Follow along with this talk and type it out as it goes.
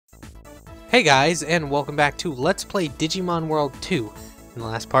Hey guys, and welcome back to Let's Play Digimon World 2. In the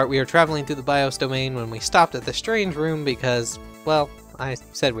last part, we were traveling through the BIOS domain when we stopped at the strange room because, well, I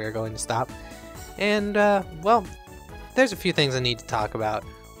said we were going to stop. And, well, there's a few things I need to talk about.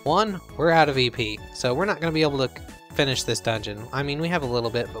 One, we're out of EP, so we're not going to be able to finish this dungeon. I mean, we have a little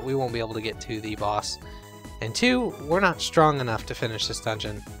bit, but we won't be able to get to the boss. And two, we're not strong enough to finish this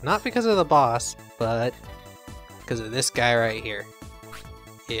dungeon. Not because of the boss, but because of this guy right here.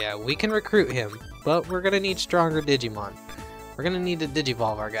 Yeah, we can recruit him, but we're gonna need stronger Digimon. We're gonna need to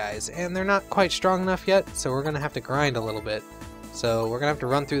Digivolve our guys, and they're not quite strong enough yet, so we're gonna have to grind a little bit. So we're gonna have to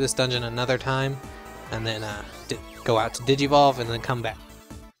run through this dungeon another time, and then go out to Digivolve, and then come back.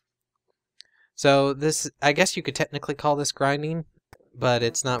 So this, I guess you could technically call this grinding, but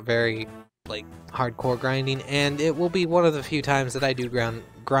it's not very, like, hardcore grinding, and it will be one of the few times that I do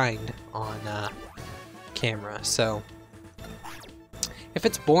grind on camera, so... If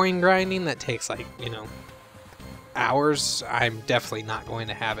it's boring grinding that takes, like, you know, hours, I'm definitely not going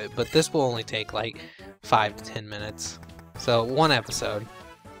to have it. But this will only take, like, 5 to 10 minutes. So, one episode.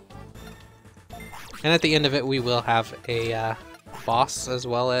 And at the end of it, we will have a boss, as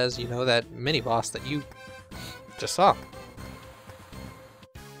well as, you know, that mini-boss that you just saw.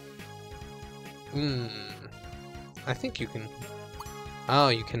 I think you can... Oh,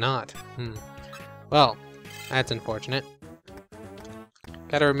 you cannot. Well, that's unfortunate.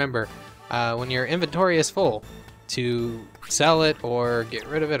 Gotta remember, when your inventory is full, to sell it or get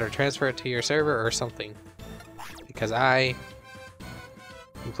rid of it or transfer it to your server or something. Because I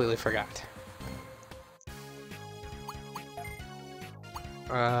completely forgot.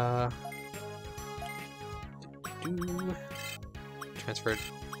 Transferred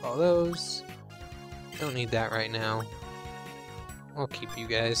all those. Don't need that right now. I'll keep you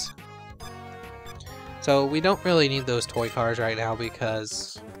guys. So we don't really need those toy cars right now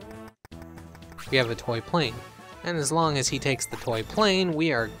because we have a toy plane. And as long as he takes the toy plane,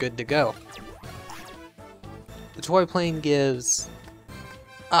 we are good to go. The toy plane gives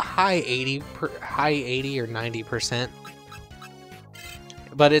a high 80 or 90%.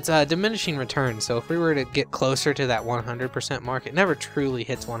 But it's a diminishing return, so if we were to get closer to that 100% mark, it never truly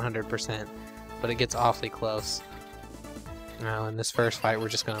hits 100%, but it gets awfully close. Now in this first fight, we're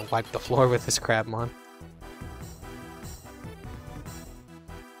just going to wipe the floor with this Crabmon.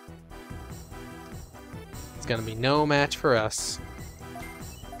 It's gonna be no match for us.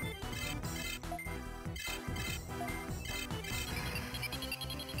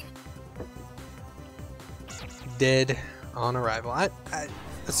 Dead on arrival. Let's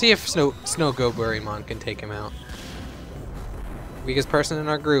see if Snow Goburymon can take him out. Weakest person in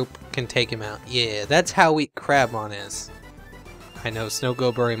our group can take him out. Yeah, that's how weak Crabmon is. I know Snow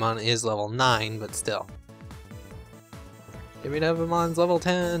Goburymon is level 9, but still. Digimon's level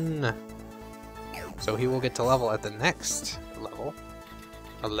 10. So he will get to level at the next level,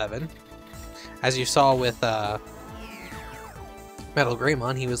 11. As you saw with Metal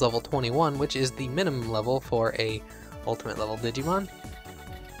Greymon, he was level 21, which is the minimum level for a ultimate level Digimon.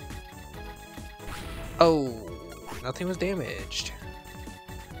 Oh, nothing was damaged.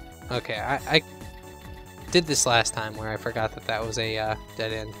 Okay, I did this last time where I forgot that that was a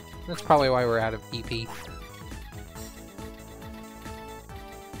dead end. That's probably why we're out of EP.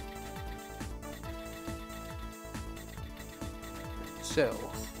 So,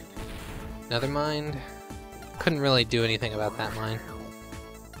 another mine. Couldn't really do anything about that mine.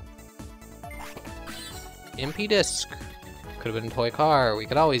 MP disc. Could have been a toy car. We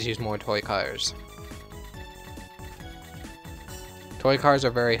could always use more toy cars. Toy cars are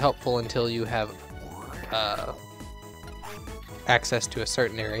very helpful until you have access to a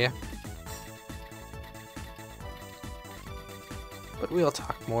certain area. But we'll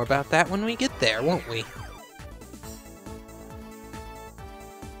talk more about that when we get there, won't we?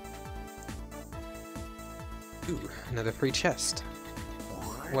 Ooh, another free chest.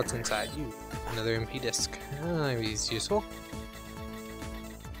 What's inside you? Another MP disc. He's useful.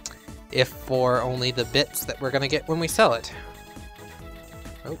 If for only the bits that we're gonna get when we sell it.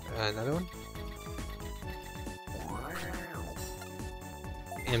 Oh, another one.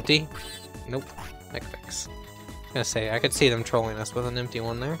 Empty? Nope. Mech fix. I was gonna say, I could see them trolling us with an empty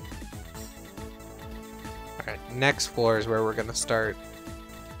one there. Alright, next floor is where we're gonna start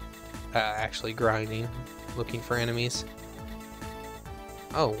actually grinding. Looking for enemies.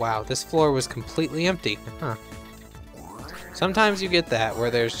 Oh wow, this floor was completely empty. Huh. Sometimes you get that,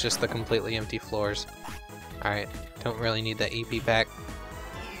 where there's just the completely empty floors. Alright, don't really need that EP pack.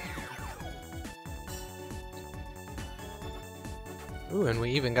 Ooh, and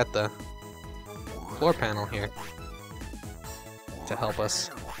we even got the floor panel here to help us.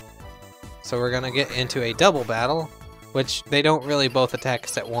 So we're gonna get into a double battle, which they don't really both attack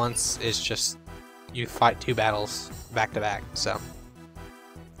us at once. It's just you fight 2 battles back to back, so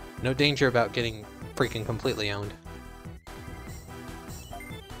no danger about getting freaking completely owned.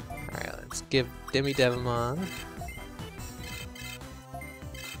 Alright, let's give Digimon.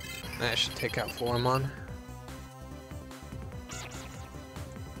 That should take out Floramon.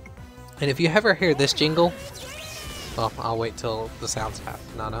 And if you ever hear this jingle, well, I'll wait till the sound's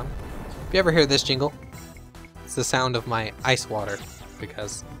not on. If you ever hear this jingle, it's the sound of my ice water,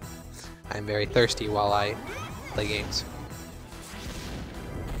 because I'm very thirsty while I play games.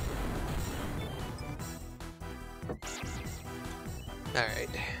 Alright.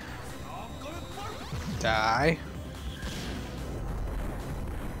 Die.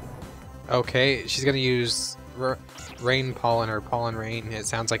 Okay, she's gonna use rain pollen or pollen rain. It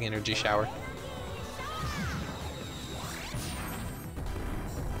sounds like energy shower.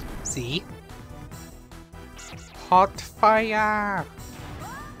 See? Hot fire!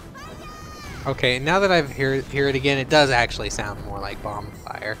 Okay, now that I've hear it again, it does actually sound more like bomb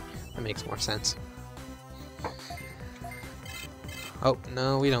fire. That makes more sense. Oh,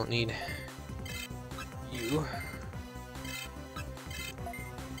 no, we don't need you.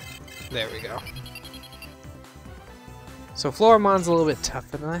 There we go. So Floramon's a little bit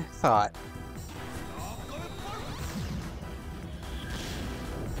tougher than I thought.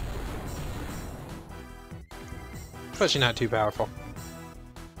 But she's not too powerful.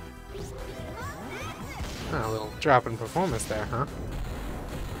 Oh, a little drop in performance there, huh?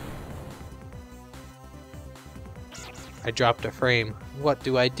 I dropped a frame. What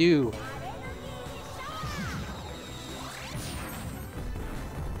do I do?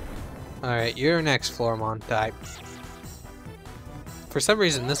 Alright, you're next, Floramon. Die. For some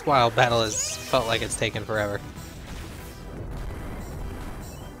reason, this wild battle has felt like it's taken forever.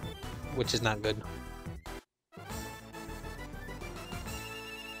 Which is not good.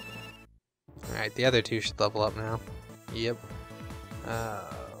 Alright, the other 2 should level up now. Yep.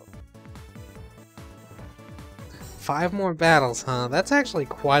 5 more battles, huh? That's actually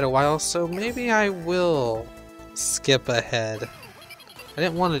quite a while, so maybe I will skip ahead. I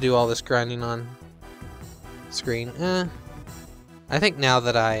didn't want to do all this grinding on screen. I think now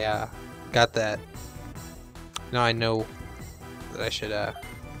that I got that, now I know that I should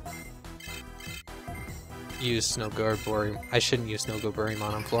use Snow Burim. I shouldn't use Snow Burim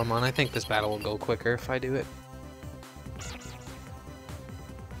on Floramon. I think this battle will go quicker if I do it.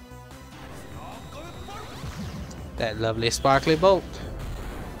 That lovely sparkly bolt.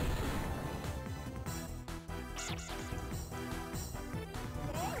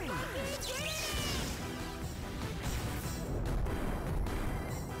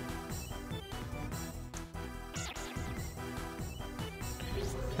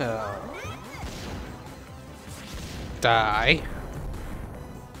 Die.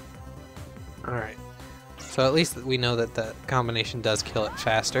 Alright. So at least we know that the combination does kill it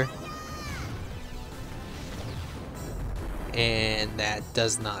faster. And that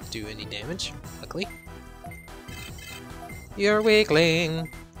does not do any damage, luckily. You're weakling.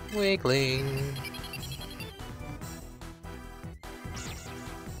 Weakling.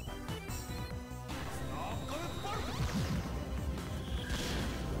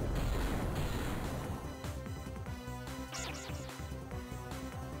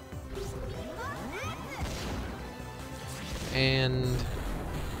 And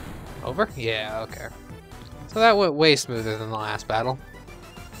over? Yeah, okay. So that went way smoother than the last battle.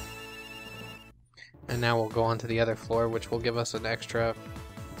 And now we'll go on to the other floor, which will give us an extra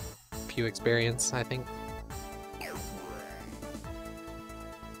few experience, I think.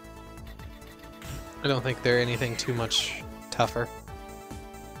 I don't think they're anything too much tougher.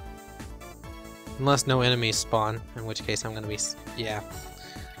 Unless no enemies spawn, in which case I'm gonna be... yeah.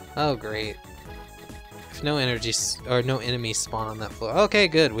 Oh, great. If no no enemies spawn on that floor. Okay,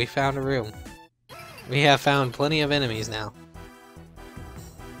 good. We found a room. We have found plenty of enemies now.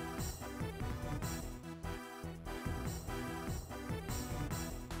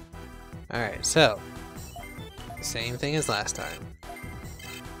 Alright, so same thing as last time.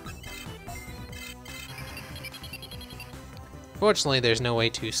 Fortunately, there's no way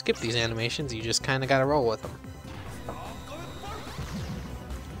to skip these animations. You just kind of gotta roll with them.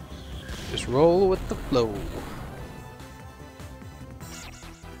 Just roll with the flow.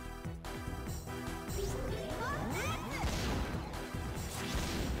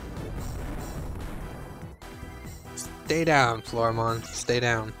 Stay down, Floramon. Stay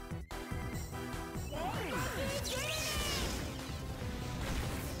down.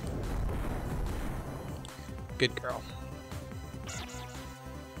 Good girl.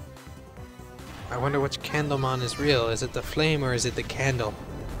 I wonder which Candlemon is real. Is it the flame or is it the candle?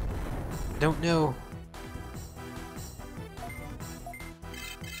 I don't know.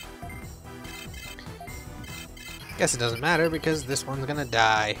 Guess it doesn't matter because this one's gonna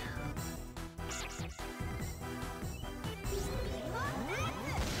die.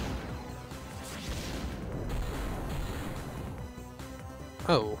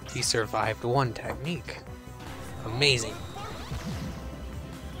 Oh, he survived one technique. Amazing.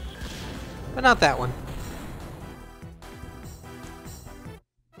 But not that one.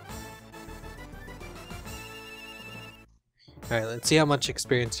 Alright, let's see how much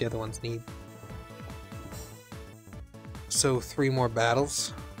experience the other ones need. So 3 more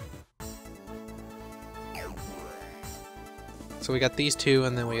battles. So we got these 2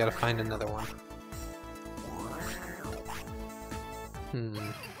 and then we gotta find another one.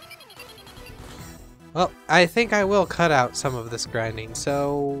 Well, I think I will cut out some of this grinding,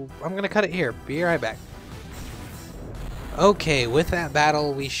 so I'm gonna cut it here. Be right back. Okay, with that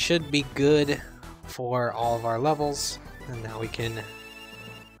battle, we should be good for all of our levels, and now we can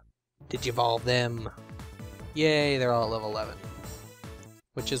Digivolve them. Yay, they're all at level 11,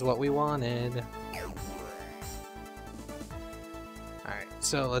 which is what we wanted. Alright,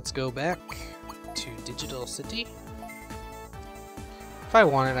 so let's go back to Digital City. If I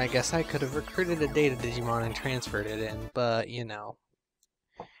wanted, I guess I could have recruited a data Digimon and transferred it in, but, you know,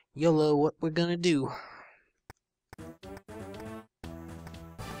 YOLO, what we're gonna do.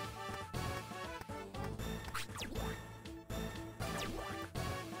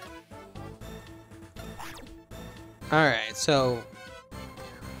 Alright, so,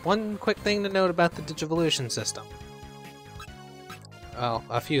 one quick thing to note about the Digivolution system. Well,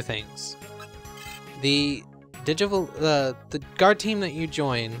 a few things. The guard team that you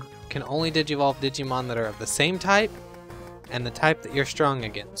join can only Digivolve Digimon that are of the same type and the type that you're strong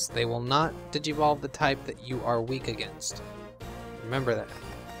against. They will not Digivolve the type that you are weak against. Remember that.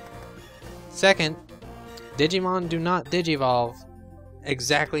 Second, Digimon do not Digivolve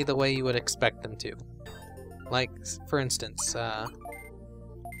exactly the way you would expect them to. Like, for instance,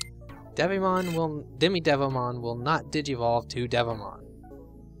 Demi-Devimon will not Digivolve to Devimon.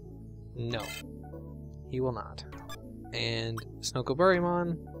 No. He will not. And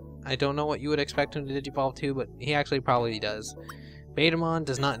Snokoburimon, I don't know what you would expect him to Digivolve to, but he actually probably does. Betamon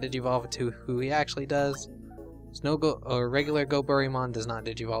does not Digivolve to who he actually does. Regular Goburimon does not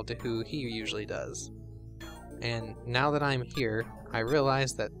Digivolve to who he usually does. And now that I'm here, I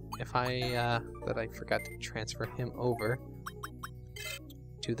realize that if I forgot to transfer him over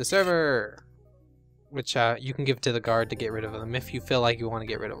to the server, which you can give to the guard to get rid of them if you feel like you want to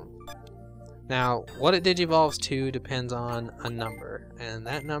get rid of them. Now, what it Digivolves to depends on a number, and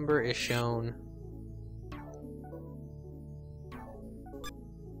that number is shown...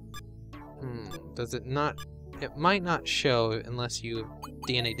 does it not... It might not show unless you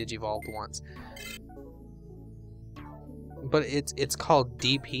DNA Digivolved once. But it's called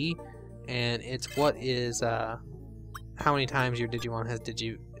DP, and it's what is, how many times your Digimon has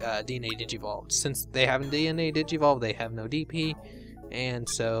DNA Digivolved. Since they haven't DNA Digivolved, they have no DP, and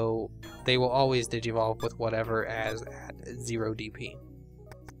so they will always Digivolve with whatever as at 0 DP.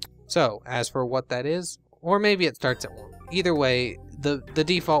 So, as for what that is, or maybe it starts at 1. Either way, the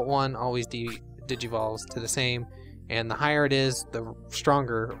default one always Digivolves to the same, and the higher it is, the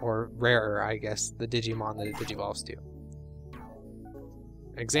stronger, or rarer, I guess, the Digimon that it Digivolves to.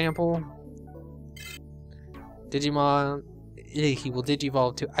 Example, Digimon, he will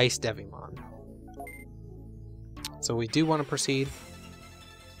Digivolve to Ice Devimon. So we do want to proceed.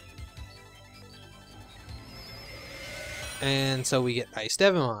 And so we get Ice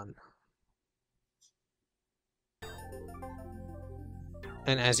Devimon.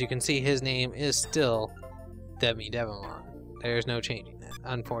 And as you can see, his name is still Devimon. There's no changing that,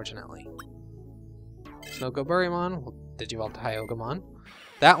 unfortunately. Snokoburimon will Digivolve to Hyogamon.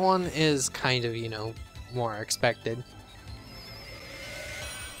 That one is kind of, you know, more expected.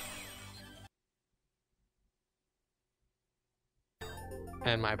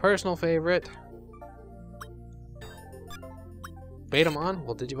 And my personal favorite, Betamon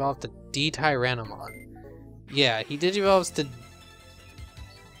will Digivolve to D-Tyrannomon. Yeah, he Digivolves to...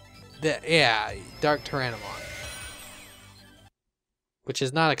 Dark Tyrannomon. Which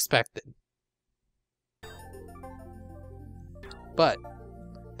is not expected. But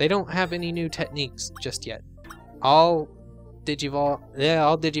they don't have any new techniques just yet. All Digimon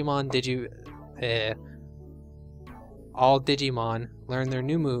learn their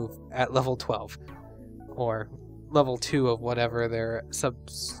new move at level 12. Or level 2 of whatever their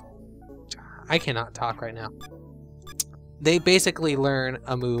I cannot talk right now. they basically learn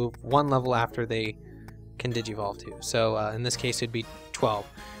a move one level after they can Digivolve too. So in this case it'd be 12.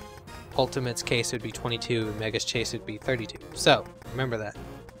 Ultimate's case would be 22. Mega's case would be 32. So remember that.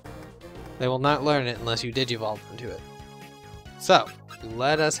 They will not learn it unless you Digivolve them to it. So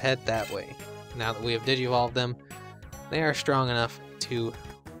let us head that way. Now that we have Digivolved them, they are strong enough to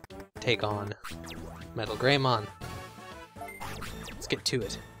take on Metal Greymon. Let's get to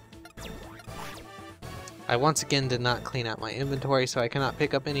it. I once again did not clean out my inventory, so I cannot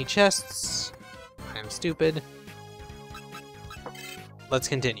pick up any chests. I am stupid. Let's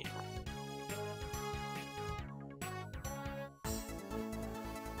continue.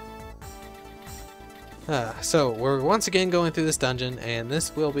 So we're once again going through this dungeon, and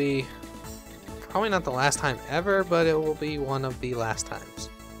this will be probably not the last time ever, but it will be one of the last times.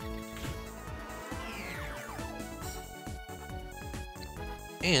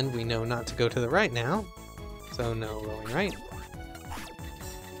 And we know not to go to the right now, so no rolling right.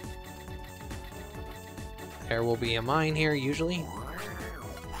 There will be a mine here, usually.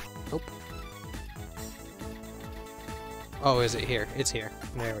 Nope. Oh, is it here? It's here.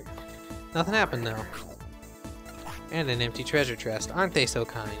 There we go. Nothing happened, though. And an empty treasure chest. Aren't they so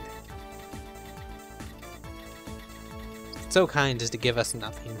kind? So kind as to give us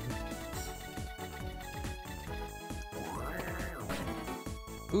nothing.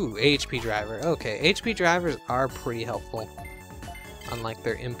 Ooh, HP driver. Okay, HP drivers are pretty helpful. Unlike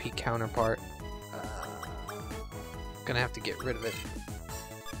their MP counterpart. Gonna have to get rid of it.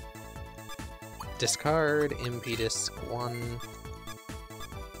 Discard, MP disc 1.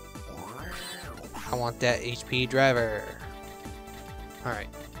 I want that HP driver. Alright.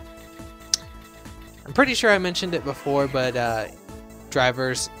 I'm pretty sure I mentioned it before, but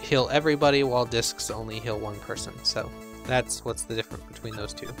drivers heal everybody while discs only heal one person. So that's what's the difference between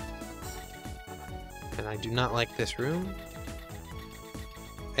those two. And I do not like this room.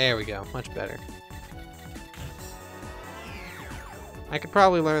 There we go, much better. I could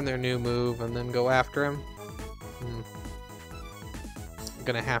probably learn their new move and then go after him. I'm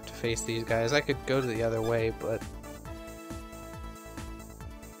gonna have to face these guys. I could go to the other way, but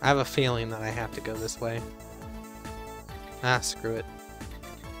I have a feeling that I have to go this way. Ah, screw it.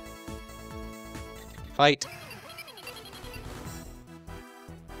 Fight!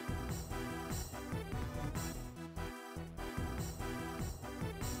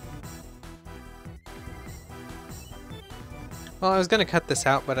 Well, I was gonna cut this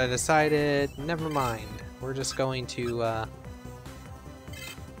out, but I decided, never mind. We're just going to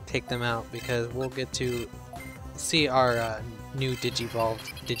take them out because we'll get to see our new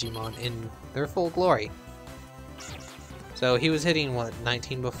Digivolved Digimon in their full glory. So he was hitting, what,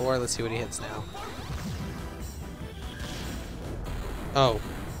 19 before? Let's see what he hits now. Oh,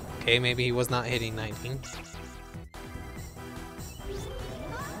 okay, maybe he was not hitting 19.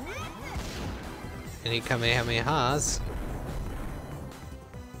 And he Kamehamehas.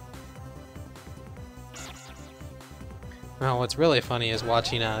 Well, what's really funny is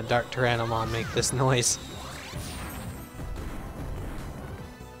watching a Dark Tyrannomon make this noise.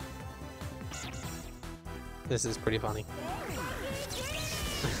 This is pretty funny.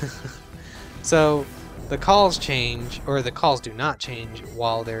 So, the calls change, or the calls do not change,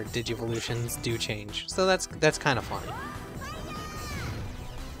 while their Digivolutions do change. So that's kind of funny.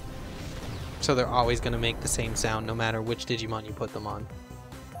 So they're always going to make the same sound no matter which Digimon you put them on.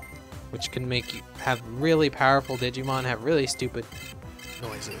 Which can make you have really powerful Digimon have really stupid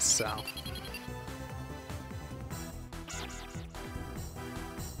noises, so.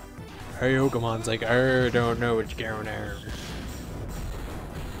 Hey, Ogamon's like, I don't know what's going on.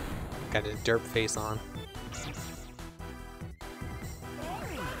 Got his derp face on.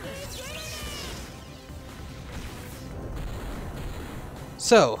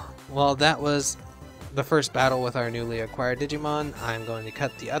 So, well, that was the first battle with our newly acquired Digimon. I'm going to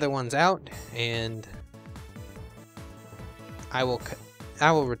cut the other ones out, and I will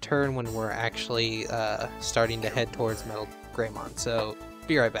return when we're actually starting to head towards Metal Greymon. So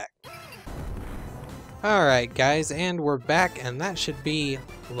be right back. Alright guys, and we're back, and that should be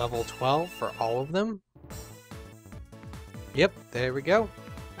level 12 for all of them. Yep, there we go.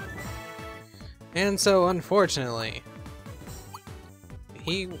 And so unfortunately,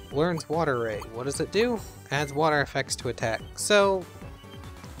 he learns Water Ray. What does it do? Adds water effects to attack. So,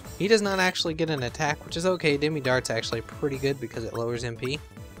 he does not actually get an attack, which is okay. Demi Dart's actually pretty good because it lowers MP.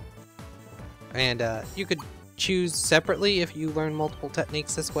 And you could choose separately if you learn multiple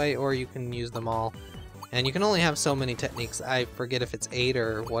techniques this way, or you can use them all. And you can only have so many techniques. I forget if it's 8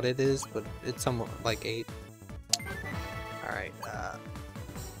 or what it is, but it's somewhat like 8. Alright,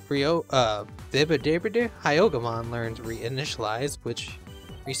 Hyogamon learns Reinitialize, which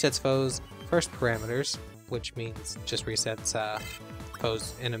resets foes' first parameters, which means just resets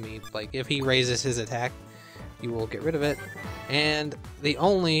foes' enemy. Like, if he raises his attack, you will get rid of it. And the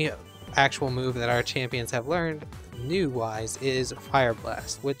only actual move that our champions have learned, new-wise, is Fire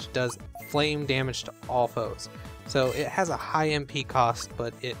Blast, which does flame damage to all foes. So it has a high MP cost,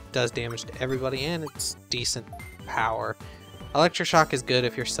 but it does damage to everybody, and it's decent power. Electric Shock is good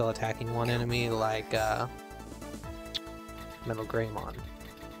if you're still attacking one enemy, like Metal Greymon.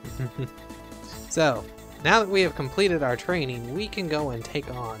 So, now that we have completed our training, we can go and take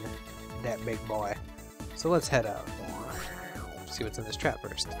on that big boy. So let's head out. See what's in this trap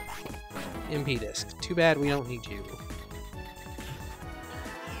first. MP Disc. Too bad we don't need you.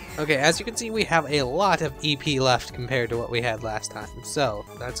 Okay, as you can see, we have a lot of EP left compared to what we had last time. So,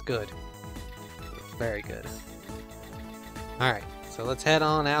 that's good. Very good. Alright, so let's head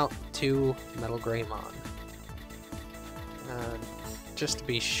on out to Metal Greymon. Just to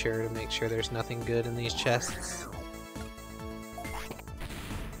be sure, to make sure there's nothing good in these chests.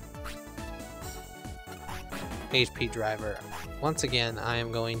 HP driver. Once again, I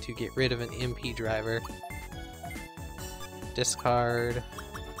am going to get rid of an MP driver. Discard,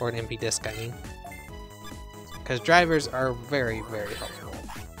 or an MP disc, I mean. Because drivers are very, very helpful.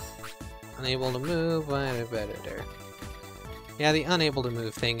 Unable to move, better. Yeah, the unable to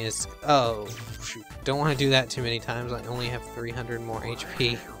move thing is... Oh, shoot. Don't want to do that too many times. I only have 300 more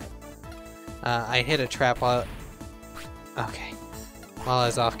HP. I hit a trap while... Okay. While I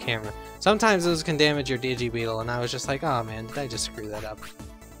was off camera. Sometimes those can damage your Digibeetle, and I was just like, oh man, did I just screw that up?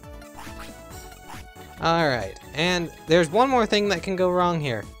 Alright, and there's one more thing that can go wrong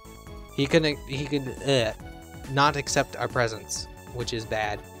here. He could not accept our presence, which is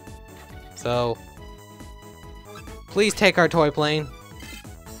bad. So... Please take our toy plane.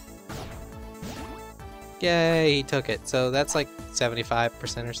 Yay, he took it. So that's like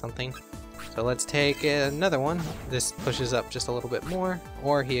 75% or something. So let's take another one. This pushes up just a little bit more,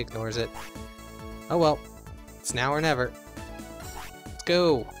 or he ignores it. Oh well, it's now or never. Let's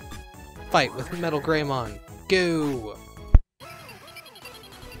go. Fight with Metal Greymon. Go!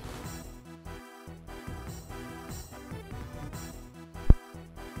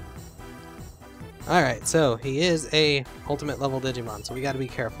 Alright, so he is a ultimate level Digimon, so we gotta be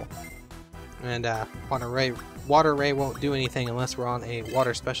careful. And Water Ray won't do anything unless we're on a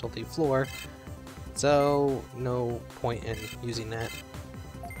water specialty floor, so no point in using that.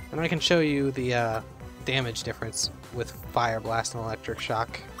 And I can show you the damage difference with Fire Blast and Electric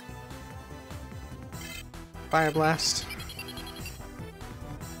Shock. Fire Blast.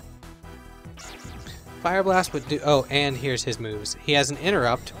 Fire Blast would do... Oh, and here's his moves. He has an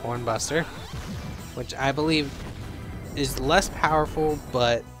Interrupt, Horn Buster, which I believe is less powerful,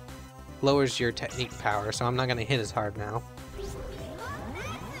 but lowers your technique power, so I'm not going to hit as hard now.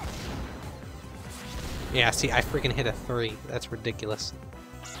 Yeah, see, I freaking hit a 3. That's ridiculous.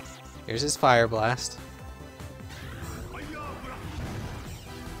 Here's his Fire Blast,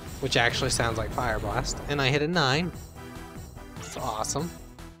 which actually sounds like Fire Blast, and I hit a 9. That's awesome.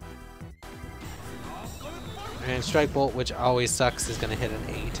 And Strike Bolt, which always sucks, is going to hit an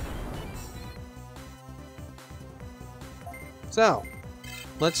 8. So,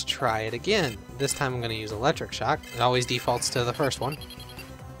 let's try it again. This time I'm going to use Electric Shock. It always defaults to the first one.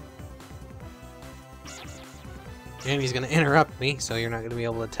 And he's going to interrupt me, so you're not going to be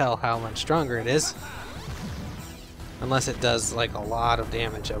able to tell how much stronger it is. Unless it does, like, a lot of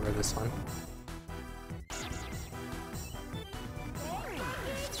damage over this one.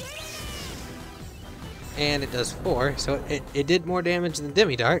 And it does 4, so it did more damage than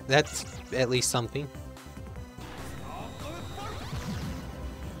Demi-Dart. That's at least something.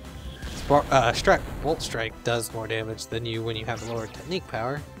 Volt Strike does more damage than you when you have lower technique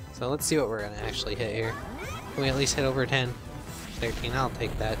power. So let's see what we're going to actually hit here. Can we at least hit over 10? 13, I'll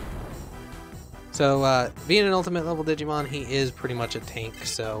take that. So, being an ultimate level Digimon, he is pretty much a tank,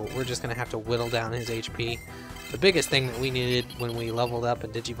 so we're just going to have to whittle down his HP. The biggest thing that we needed when we leveled up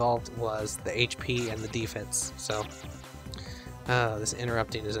and Digivolved was the HP and the defense. So, this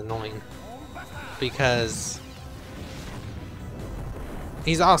interrupting is annoying. Because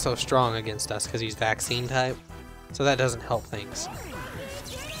he's also strong against us because he's vaccine type, so that doesn't help things.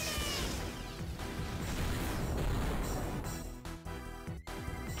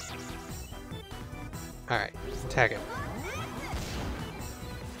 Alright, attack him.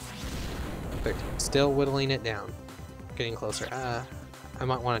 13. Still whittling it down. Getting closer. I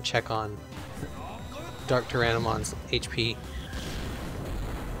might want to check on Dark Tyrannomon's HP.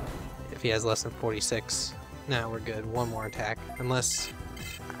 If he has less than 46. No, we're good. One more attack. Unless...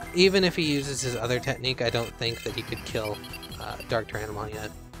 Even if he uses his other technique, I don't think that he could kill Dark Tyrannomon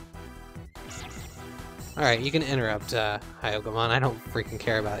yet. Alright, you can interrupt Hyogomon. I don't freaking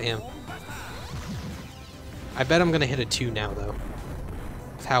care about him. I bet I'm gonna hit a 2 now, though.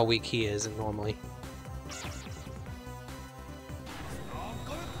 With how weak he is normally.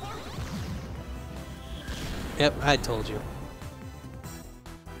 Yep, I told you.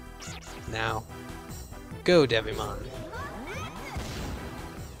 Now, go Devimon.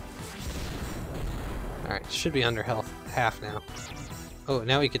 Alright, should be under health half now. Oh,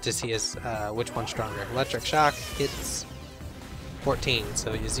 now we get to see his, which one's stronger. Electric Shock hits 14,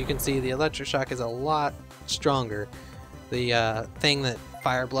 so as you can see, the Electric Shock is a lot stronger. The thing that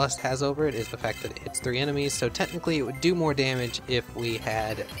Fire Blast has over it is the fact that it hits 3 enemies, so technically it would do more damage if we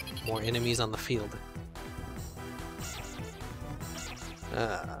had more enemies on the field.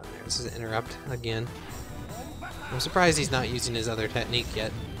 There's his interrupt again. I'm surprised he's not using his other technique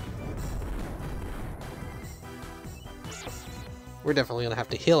yet. We're definitely gonna have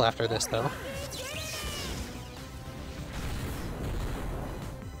to heal after this, though.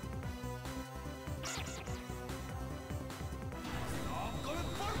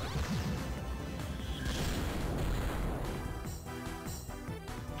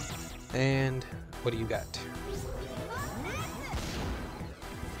 And what do you got?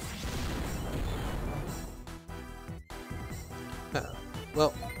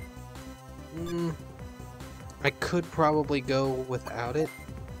 Well, I could probably go without it.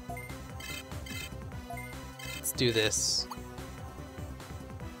 Let's do this.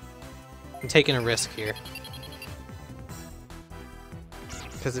 I'm taking a risk here.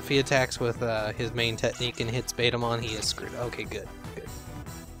 Because if he attacks with his main technique and hits Betamon, he is screwed. Okay, good. Good.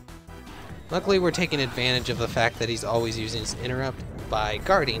 Luckily, we're taking advantage of the fact that he's always using his interrupt by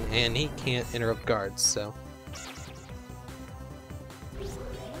guarding, and he can't interrupt guards, so...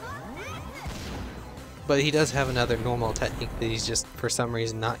 But he does have another normal technique that he's just, for some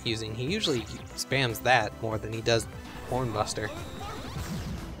reason, not using. He usually spams that more than he does Hornbuster.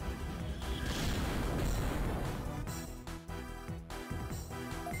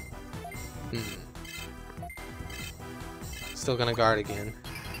 Still gonna guard again.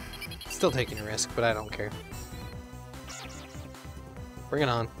 Still taking a risk, but I don't care. Bring it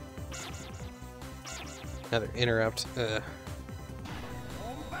on. Another interrupt.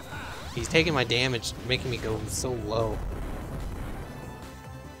 He's taking my damage, making me go so low.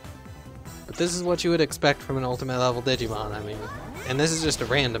 But this is what you would expect from an ultimate level Digimon, I mean. And this is just a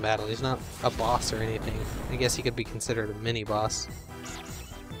random battle, he's not a boss or anything. I guess he could be considered a mini-boss.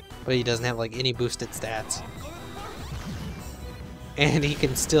 But he doesn't have like any boosted stats. And he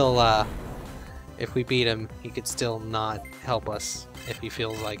can still, if we beat him, he could still not help us if he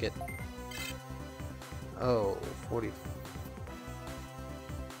feels like it. Oh, 40.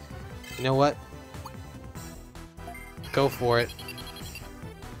 You know what? Go for it.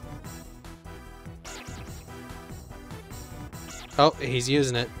 Oh, he's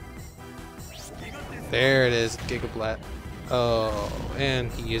using it. There it is, Gigablat. Oh,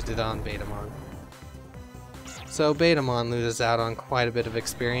 and he used it on Betamon. So Betamon loses out on quite a bit of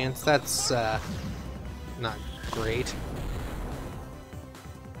experience. That's not great.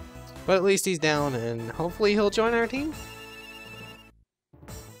 But at least he's down, and hopefully he'll join our team.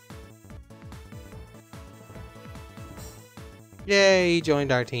 Yay, he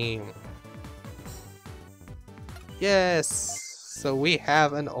joined our team. Yes! So we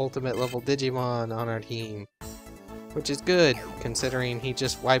have an ultimate level Digimon on our team. Which is good, considering he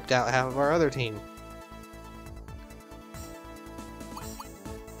just wiped out half of our other team.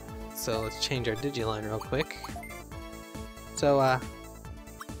 So let's change our Digiline real quick. So,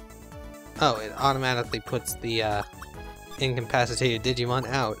 oh, it automatically puts the, incapacitated Digimon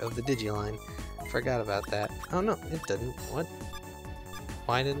out of the Digiline. Forgot about that. Oh no, it didn't. What?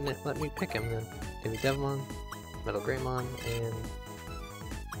 Why didn't it let me pick him then? Maybe Devimon, Metal Greymon, and...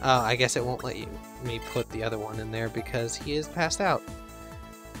 Oh, I guess it won't let me put the other one in there because he is passed out.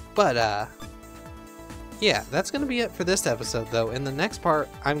 But, yeah, that's going to be it for this episode, though. In the next part,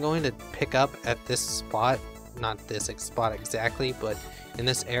 I'm going to pick up at this spot. Not this spot exactly, but in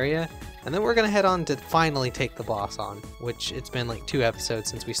this area. And then we're going to head on to finally take the boss on, which it's been like 2 episodes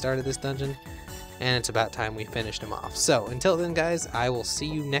since we started this dungeon. And it's about time we finished him off. So, until then, guys, I will see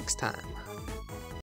you next time.